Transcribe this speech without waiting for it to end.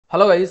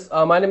Hello guys,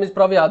 my name is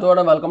Prav Yadav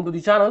and welcome to the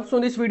channel. So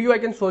in this video I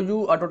can show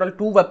you a total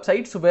 2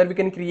 websites where we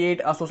can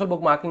create a social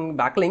bookmarking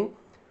backlink.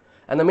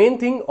 And the main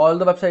thing, all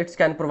the websites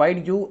can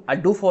provide you a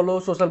Dofollow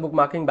social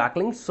bookmarking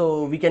backlinks,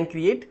 so we can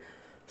create.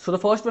 So the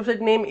first website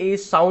name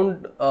is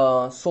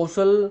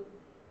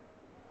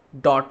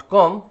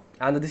soundsocial.com,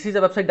 and this is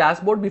a website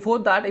dashboard. Before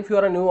that, if you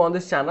are new on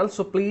this channel,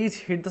 so please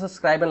hit the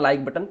subscribe and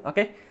like button.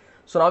 Okay,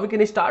 so now we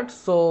can start.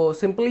 So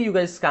simply you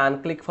guys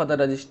can click for the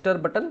register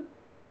button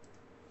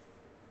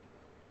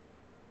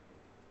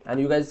and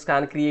you guys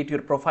can create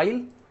your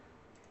profile.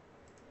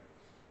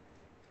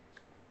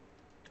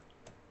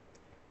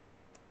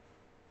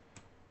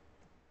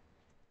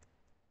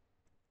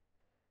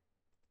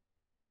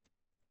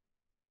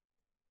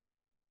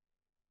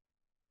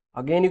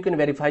 Again, you can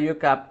verify your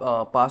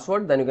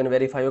password, then you can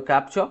verify your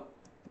captcha.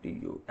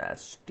 Then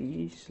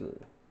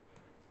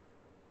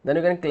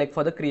you can click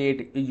for the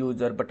create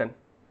user button,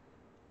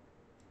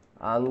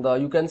 and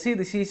you can see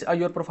this is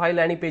your profile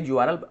landing page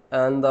URL.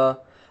 And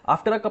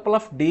after a couple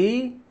of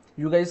days,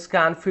 you guys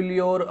can fill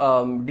your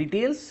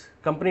details,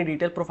 company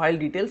detail, profile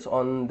details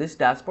on this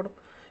dashboard.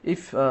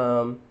 If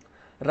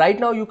right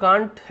now you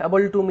can't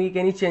able to make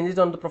any changes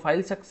on the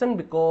profile section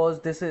because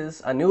this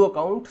is a new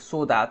account,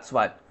 so that's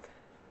why.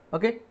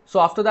 Okay, so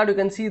after that you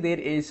can see there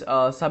is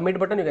a submit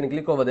button. You can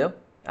click over there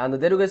and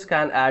there you guys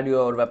can add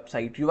your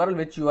website URL,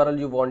 which URL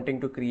you wanting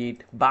to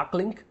create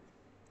backlink.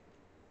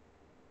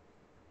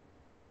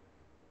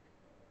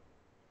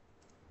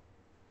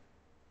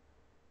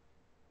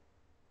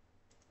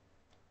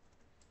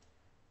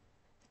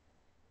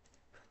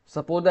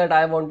 Suppose that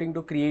I am wanting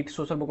to create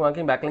social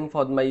bookmarking backlink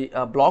for my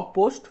blog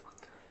post.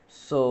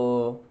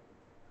 So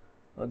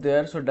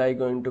there should I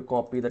going to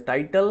copy the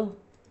title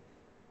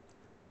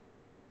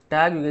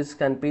tag. You guys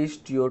can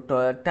paste your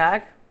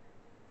tag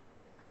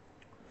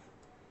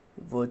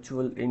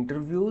virtual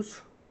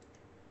interviews.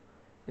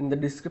 In the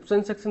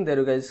description section, there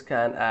you guys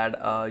can add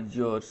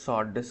your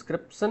short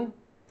description.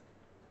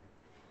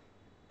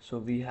 So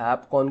we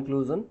have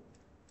conclusion,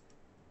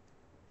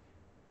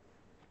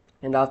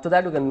 and after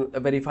that you can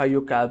verify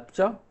your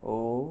captcha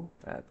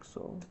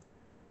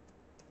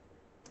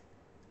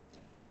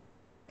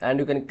and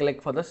you can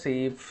click for the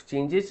save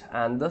changes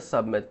and the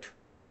submit.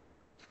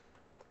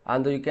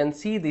 And you can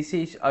see this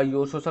is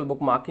your social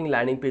bookmarking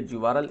landing page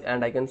URL,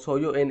 and I can show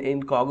you in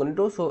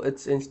incognito, so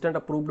it's instant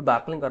approved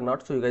backlink or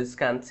not, so you guys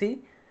can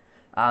see.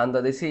 And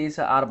this is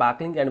our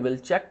backlink, and we'll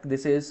check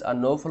this is a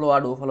no follow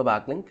or do follow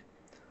backlink.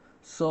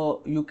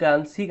 So you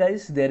can see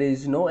guys, there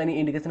is no any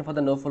indication for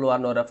the no follow or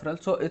no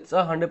referral, so it's a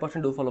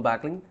 100% do follow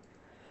backlink.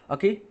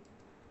 Okay,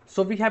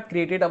 so we have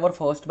created our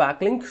first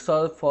backlink,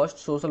 so first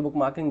social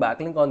bookmarking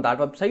backlink on that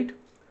website.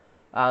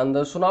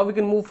 And so now we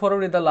can move forward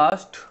with the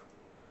last.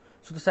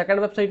 So the second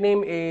website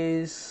name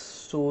is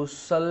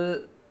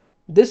social.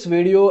 This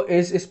video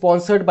is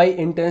sponsored by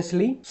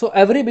Intensely. So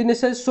every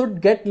businesses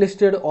should get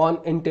listed on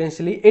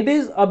Intensely. It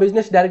is a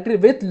business directory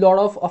with lot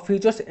of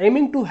features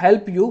aiming to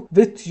help you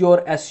with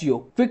your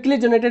SEO. Quickly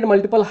generated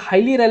multiple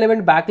highly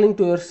relevant backlink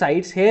to your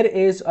sites. Here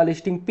is a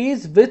listing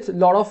page with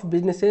lot of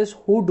businesses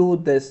who do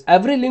this.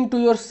 Every link to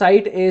your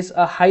site is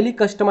a highly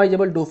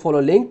customizable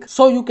Dofollow link,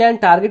 so you can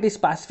target a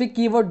specific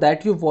keyword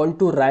that you want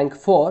to rank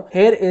for.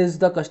 Here is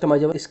the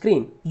customizable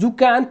screen. You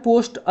can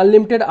post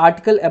unlimited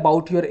article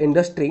about your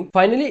industry.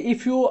 Finally,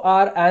 if you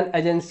are an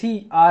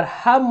agency or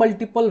have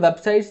multiple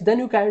websites, then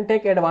you can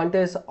take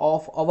advantage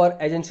of our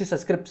agency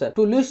subscription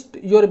to list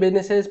your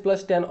businesses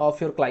plus 10 of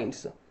your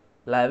clients.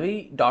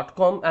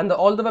 Lavy.com, and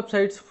all the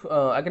websites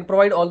I can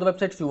provide all the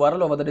websites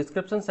URL over the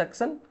description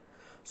section,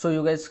 so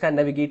you guys can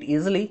navigate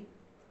easily.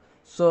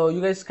 So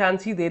you guys can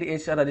see there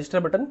is a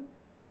register button,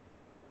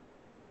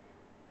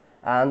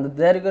 and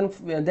there we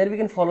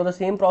can follow the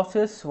same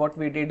process what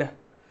we did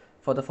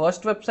for the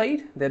first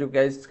website. There you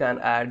guys can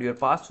add your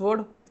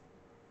password,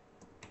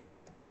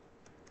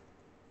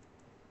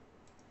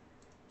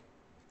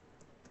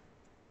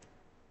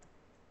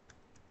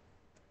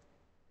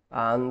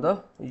 and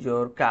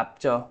your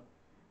captcha.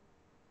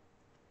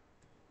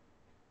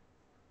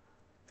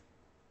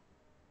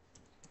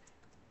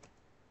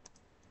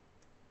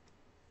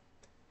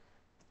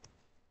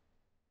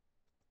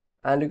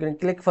 And you can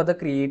click for the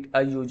create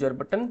a user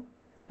button,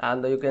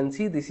 and you can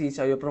see this is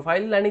your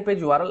profile landing page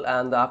URL.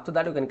 And after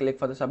that you can click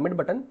for the submit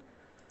button.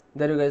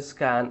 There you guys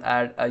can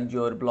add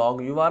your blog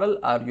URL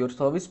or your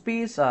service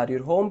page or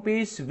your home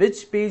page.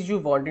 Which page you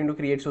wanting to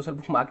create social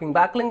bookmarking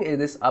backlink,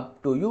 it is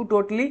up to you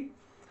totally.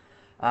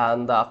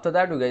 And after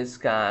that you guys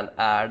can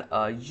add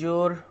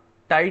your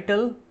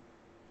title,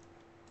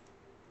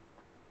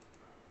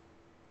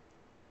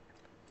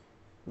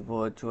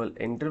 virtual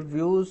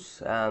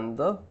interviews, and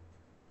you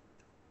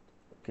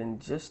can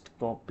just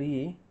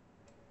copy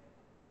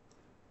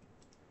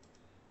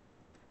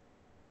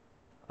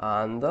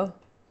and the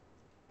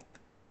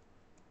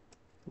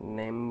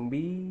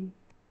NIMBY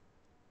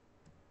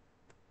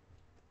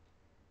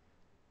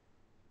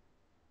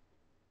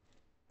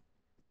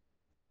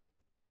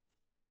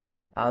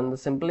and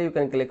simply you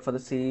can click for the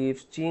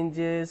save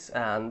changes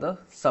and the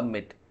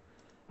submit.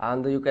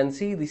 and you can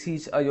see this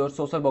is your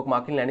social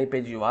bookmarking landing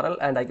page URL,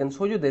 and I can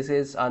show you this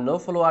is a no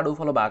follow or do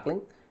follow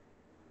backlink.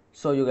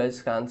 So you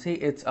guys can see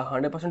it's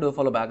 100% do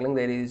follow backlink.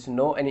 There is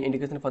no any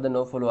indication for the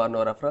no follow or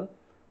no referral.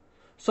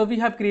 So we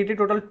have created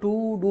total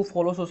 2 do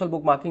follow social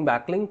bookmarking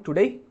backlink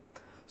today.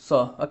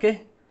 So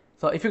okay,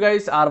 so if you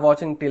guys are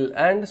watching till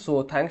end,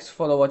 so thanks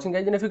for the watching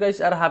guys, and if you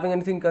guys are having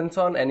anything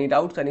concern, any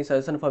doubts, any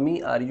suggestion for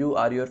me or you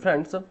or your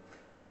friends,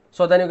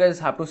 so then you guys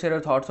have to share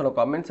your thoughts on the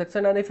comment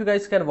section. And if you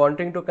guys can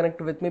wanting to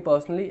connect with me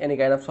personally, any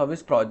kind of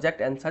service,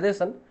 project and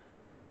suggestion,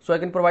 so I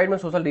can provide my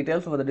social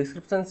details over the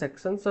description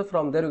section. So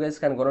from there you guys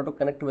can go to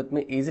connect with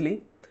me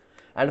easily.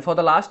 And for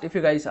the last, if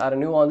you guys are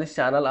new on this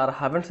channel or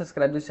haven't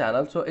subscribed this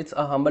channel, so it's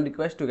a humble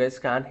request, you guys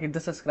can hit the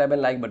subscribe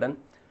and like button,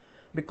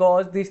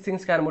 because these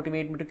things can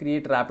motivate me to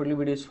create rapidly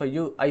videos for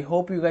you. I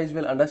hope you guys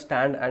will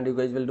understand and you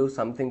guys will do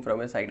something from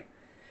your side.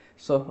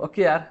 So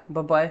okay,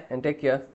 bye bye and take care.